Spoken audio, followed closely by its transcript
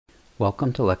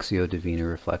Welcome to Lectio Divina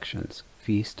Reflections,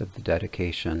 Feast of the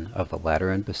Dedication of the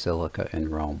Lateran Basilica in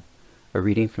Rome. A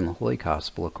reading from the Holy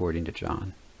Gospel according to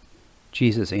John.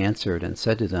 Jesus answered and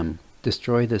said to them,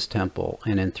 "Destroy this temple,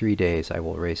 and in 3 days I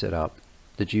will raise it up."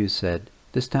 The Jews said,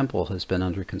 "This temple has been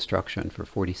under construction for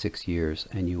 46 years,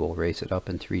 and you will raise it up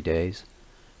in 3 days?"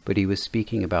 But he was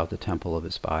speaking about the temple of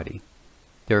his body.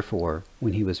 Therefore,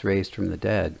 when he was raised from the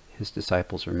dead, his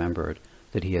disciples remembered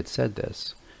that he had said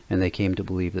this, and they came to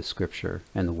believe the scripture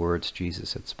and the words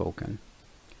Jesus had spoken.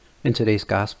 In today's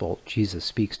gospel, Jesus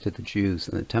speaks to the Jews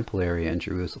in the temple area in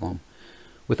Jerusalem.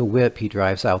 With a whip, he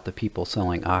drives out the people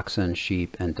selling oxen,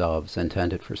 sheep, and doves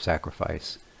intended for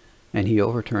sacrifice, and he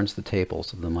overturns the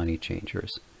tables of the money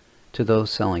changers. To those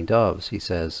selling doves, he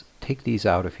says, "Take these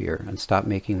out of here and stop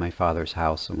making my Father's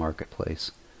house a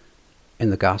marketplace." In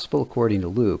the Gospel according to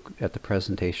Luke, at the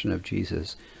presentation of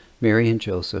Jesus, Mary and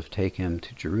Joseph take him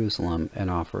to Jerusalem and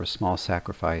offer a small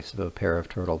sacrifice of a pair of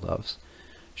turtle doves.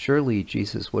 Surely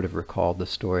Jesus would have recalled the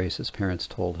stories his parents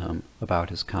told him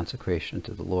about his consecration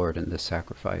to the Lord in this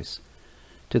sacrifice.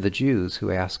 To the Jews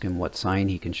who ask him what sign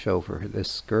he can show for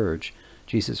this scourge,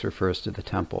 Jesus refers to the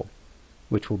temple,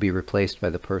 which will be replaced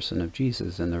by the person of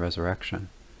Jesus in the resurrection.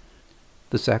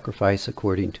 The sacrifice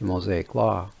according to Mosaic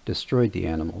law destroyed the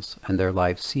animals, and their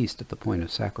lives ceased at the point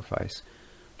of sacrifice.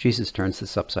 Jesus turns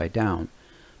this upside down.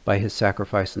 By his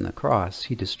sacrifice on the cross,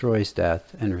 he destroys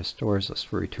death and restores us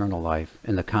for eternal life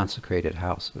in the consecrated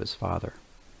house of his Father.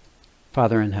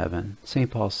 Father in heaven,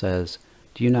 St. Paul says,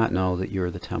 "Do you not know that you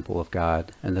are the temple of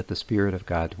God, and that the Spirit of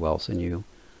God dwells in you?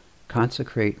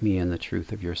 Consecrate me in the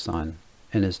truth of your Son,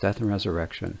 in his death and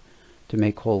resurrection, to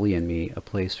make holy in me a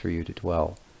place for you to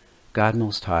dwell. God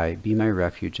Most High, be my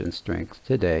refuge and strength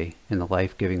today in the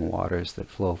life-giving waters that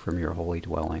flow from your holy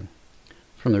dwelling."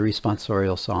 From the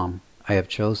responsorial psalm, "I have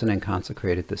chosen and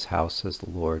consecrated this house, says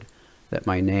the Lord, that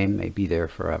my name may be there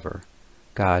forever.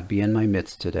 God, be in my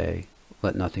midst today.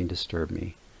 Let nothing disturb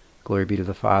me. Glory be to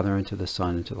the Father, and to the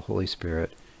Son, and to the Holy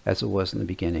Spirit, as it was in the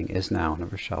beginning, is now, and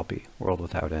ever shall be, world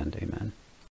without end. Amen."